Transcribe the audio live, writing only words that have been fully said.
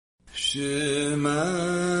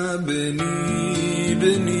Shema beni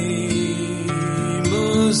beni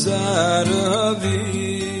Musar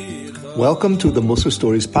Avicha. Welcome to the Musar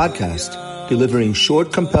Stories podcast, delivering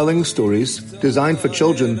short, compelling stories designed for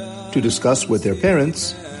children to discuss with their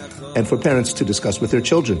parents and for parents to discuss with their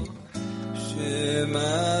children.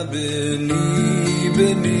 Shema beni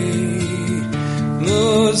beni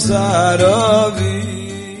Musar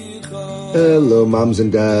Avicha. Hello, moms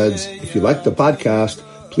and dads. If you like the podcast,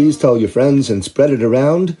 please tell your friends and spread it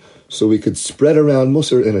around so we could spread around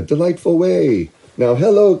Musar in a delightful way. Now,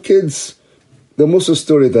 hello, kids. The Musar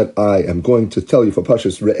story that I am going to tell you for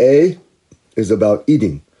Parshas Re'eh is about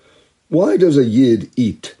eating. Why does a Yid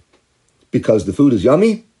eat? Because the food is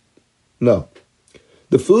yummy? No.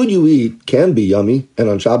 The food you eat can be yummy, and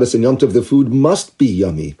on Shabbos and Yom Tov the food must be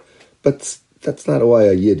yummy. But that's not why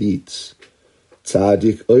a Yid eats.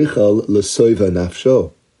 Tzadik oichel l'soiva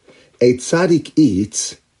nafsho. A tzaddik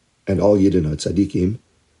eats, and all Yidden are tzaddikim,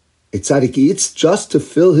 a tzaddik eats just to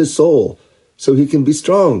fill his soul, so he can be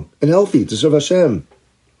strong and healthy to serve Hashem.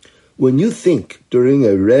 When you think during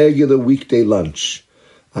a regular weekday lunch,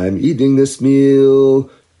 I'm eating this meal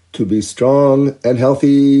to be strong and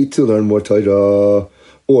healthy to learn more Torah,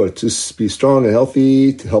 or to be strong and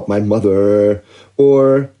healthy to help my mother,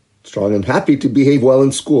 or strong and happy to behave well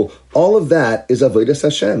in school, all of that is avodas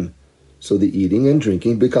Hashem. So the eating and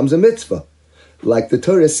drinking becomes a mitzvah. Like the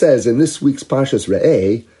Torah says in this week's Parshas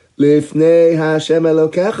Re'eh, Lifnei Hashem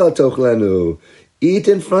Elokecha tochlenu. Eat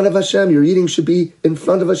in front of Hashem. Your eating should be in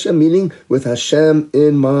front of Hashem, meaning with Hashem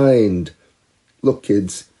in mind. Look,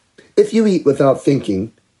 kids, if you eat without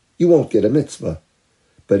thinking, you won't get a mitzvah.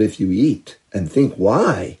 But if you eat and think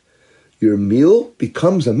why, your meal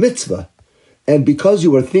becomes a mitzvah. And because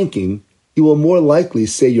you are thinking, you will more likely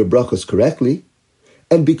say your brachos correctly.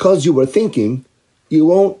 And because you are thinking, you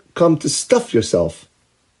won't come to stuff yourself.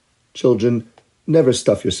 Children, never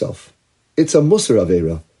stuff yourself. It's a Musar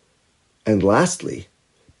Aveira. And lastly,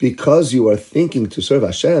 because you are thinking to serve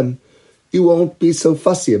Hashem, you won't be so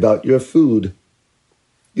fussy about your food.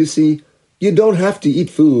 You see, you don't have to eat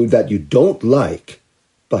food that you don't like.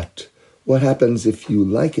 But what happens if you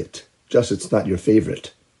like it? Just it's not your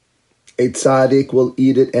favorite. A tzaddik will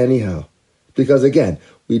eat it anyhow. Because again,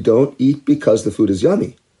 we don't eat because the food is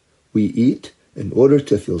yummy. We eat in order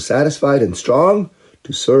to feel satisfied and strong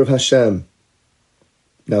to serve Hashem.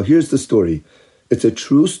 Now here's the story. It's a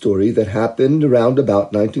true story that happened around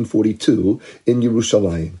about 1942 in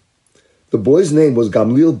Yerushalayim. The boy's name was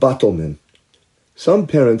Gamliel Batelman. Some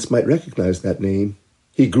parents might recognize that name.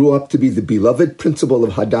 He grew up to be the beloved principal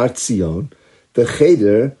of Hadar Tzion, the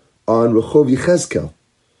cheder on Rehov Yechezkel.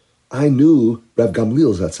 I knew Rav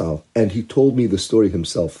Gamliel Zatzal, and he told me the story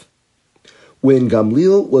himself. When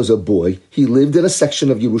Gamliel was a boy, he lived in a section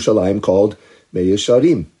of Yerushalayim called Mei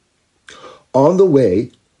Yesharim. On the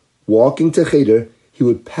way, walking to Cheder, he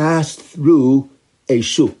would pass through a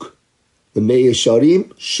shuk, the Mei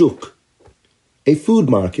Yesharim shuk, a food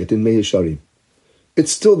market in Mei Yesharim.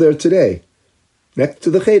 It's still there today, next to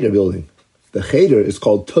the Cheder building. The Cheder is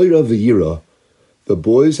called Torah V'Yira. The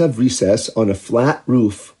boys have recess on a flat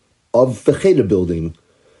roof of the Cheder building.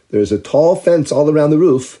 There's a tall fence all around the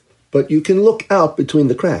roof, but you can look out between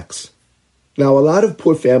the cracks. Now, a lot of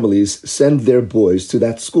poor families send their boys to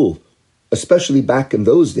that school. Especially back in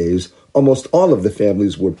those days, almost all of the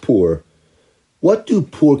families were poor. What do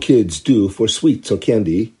poor kids do for sweets or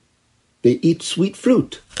candy? They eat sweet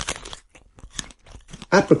fruit.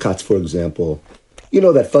 Apricots, for example. You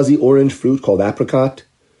know that fuzzy orange fruit called apricot?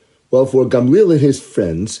 Well, for Gamliel and his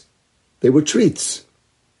friends, they were treats.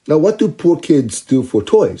 Now, what do poor kids do for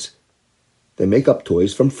toys? They make up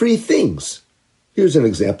toys from free things. Here's an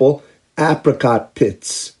example. Apricot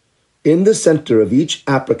pits. In the center of each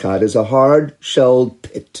apricot is a hard-shelled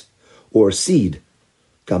pit, or seed.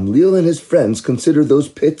 Gamliel and his friends consider those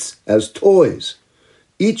pits as toys.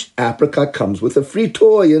 Each apricot comes with a free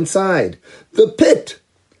toy inside. The pit!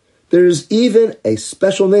 There's even a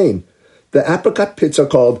special name. The apricot pits are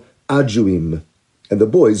called ajuim, and the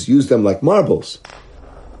boys use them like marbles.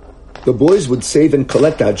 The boys would save and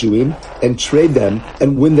collect ajuim and trade them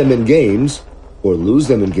and win them in games, or lose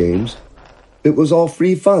them in games. It was all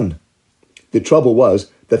free fun. The trouble was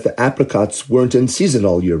that the apricots weren't in season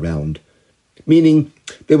all year round, meaning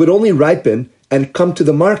they would only ripen and come to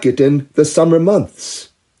the market in the summer months.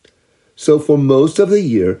 So for most of the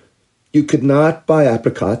year, you could not buy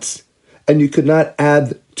apricots, and you could not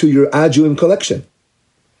add to your ajuim collection.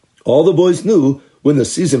 All the boys knew when the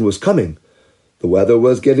season was coming. The weather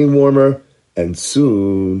was getting warmer, and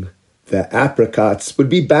soon the apricots would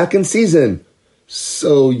be back in season.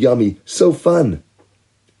 So yummy, so fun.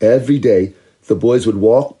 Every day, the boys would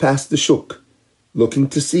walk past the shuk, looking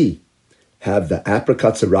to see, have the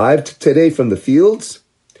apricots arrived today from the fields?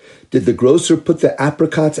 Did the grocer put the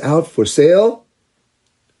apricots out for sale?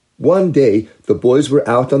 One day, the boys were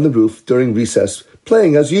out on the roof during recess,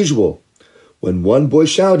 playing as usual, when one boy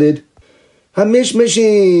shouted,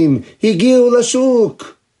 "Hamishmishim, higiu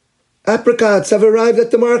lashuk! Apricots have arrived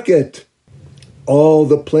at the market!" All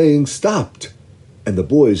the playing stopped, and the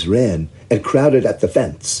boys ran and crowded at the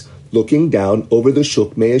fence, looking down over the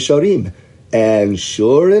shuk me'esharim, and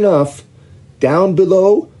sure enough, down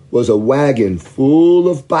below was a wagon full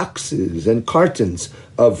of boxes and cartons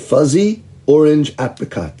of fuzzy orange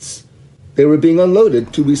apricots. They were being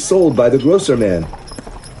unloaded to be sold by the grocer man.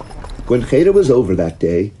 When Cheder was over that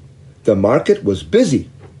day, the market was busy,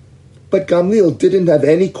 but Gamliel didn't have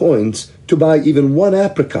any coins to buy even one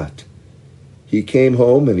apricot. He came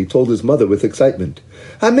home and he told his mother with excitement,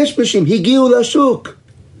 "Hamishmishim higiu lashuk!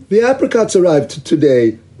 The apricots arrived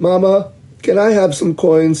today. Mama, can I have some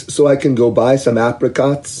coins so I can go buy some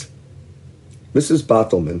apricots?" Mrs.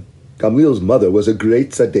 Bartelman, Gamliel's mother, was a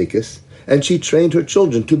great tzaddikus, and she trained her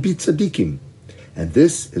children to be tzaddikim. And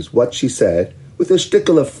this is what she said, with a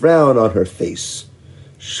shtickle of frown on her face.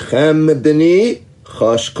 "Shechem b'ni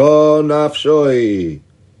chashka nafshoi."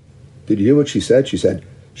 Did you hear what she said? She said,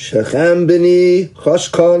 "Shechem b'ni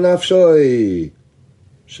chashka nafshoi."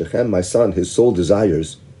 Shechem, my son, his soul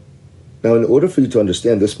desires. Now, in order for you to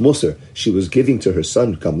understand this musar she was giving to her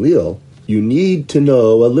son Gamliel, you need to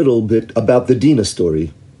know a little bit about the Dinah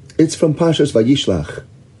story. It's from Parshas Vayishlach.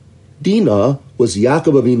 Dinah was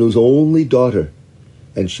Yaakov Avinu's only daughter,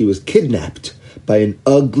 and she was kidnapped by an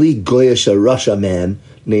ugly Goyish Rasha man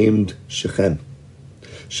named Shechem.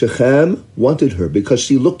 Shechem wanted her because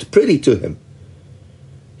she looked pretty to him.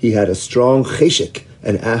 He had a strong cheshek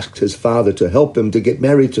and asked his father to help him to get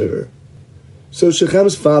married to her. So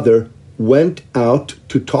Shechem's father went out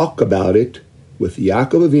to talk about it with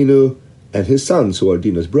Yaakov Avinu and his sons, who are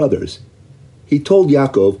Dinah's brothers. He told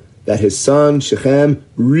Yaakov that his son Shechem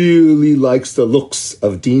really likes the looks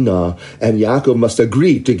of Dinah, and Yaakov must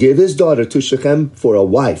agree to give his daughter to Shechem for a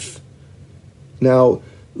wife. Now,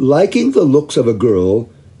 liking the looks of a girl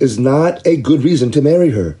is not a good reason to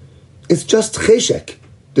marry her. It's just cheshek,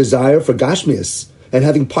 desire for gashmias and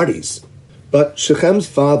having parties. But Shechem's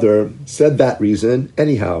father said that reason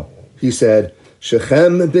anyhow. He said,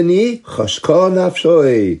 "Shechem b'ni chashka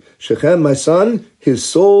nafshoi." Shechem, my son, his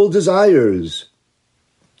soul desires.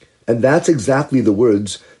 And that's exactly the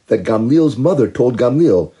words that Gamliel's mother told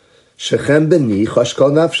Gamliel. Shechem b'ni chashka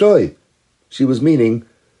nafshoi. She was meaning,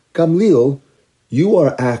 Gamliel, you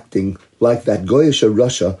are acting like that Goyish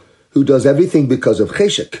Rasha who does everything because of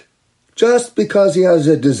cheshek, just because he has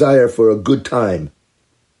a desire for a good time.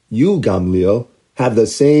 You, Gamliel, have the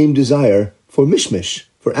same desire for mishmish,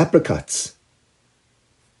 for apricots.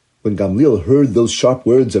 When Gamliel heard those sharp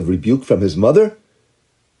words of rebuke from his mother,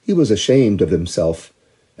 he was ashamed of himself,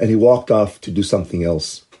 and he walked off to do something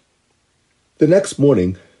else. The next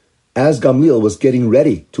morning, as Gamliel was getting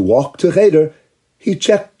ready to walk to Cheder, he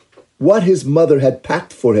checked what his mother had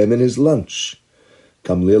packed for him in his lunch.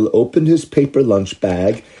 Gamliel opened his paper lunch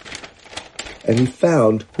bag, and he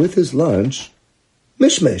found, with his lunch,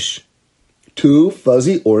 mishmish, 2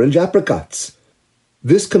 fuzzy orange apricots.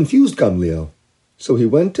 This confused Gamliel, so he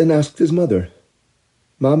went and asked his mother,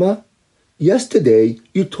 "Mama, yesterday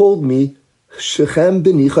you told me Shechem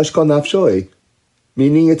b'ni chashka nafshoi,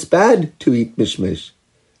 meaning it's bad to eat mishmish,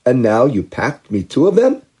 and now you packed me 2 of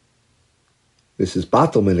them?" Mrs.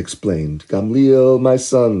 Bartelman explained, "Gamliel, my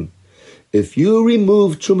son, if you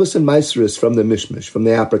remove trumas and maasros from the mishmish, from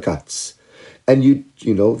the apricots, and you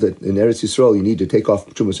know that in Eretz Yisrael you need to take off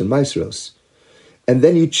trumas and maasros, and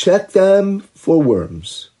then you check them for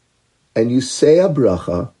worms, and you say a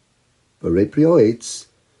bracha, borei pri ha'etz,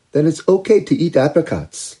 then it's okay to eat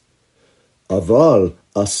apricots. Aval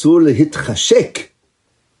asur lehitchashek,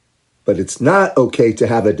 but it's not okay to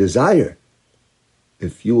have a desire.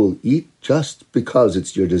 If you will eat just because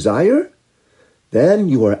it's your desire, then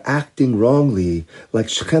you are acting wrongly, like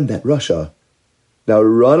Shechem, that Rasha. Now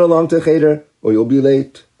run along to Cheder, or you'll be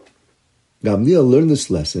late." Gamliel learned this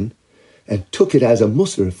lesson and took it as a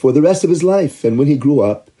musar for the rest of his life. And when he grew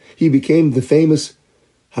up, he became the famous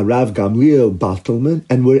Harav Gamliel Bartelman,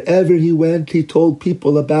 and wherever he went, he told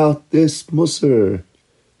people about this musar.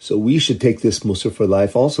 So we should take this musar for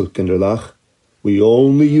life also, Kinderlach. We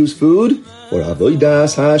only use food for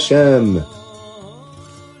Avodas Hashem.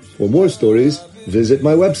 For more stories, visit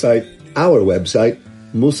my website, our website,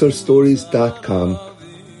 musarstories.com.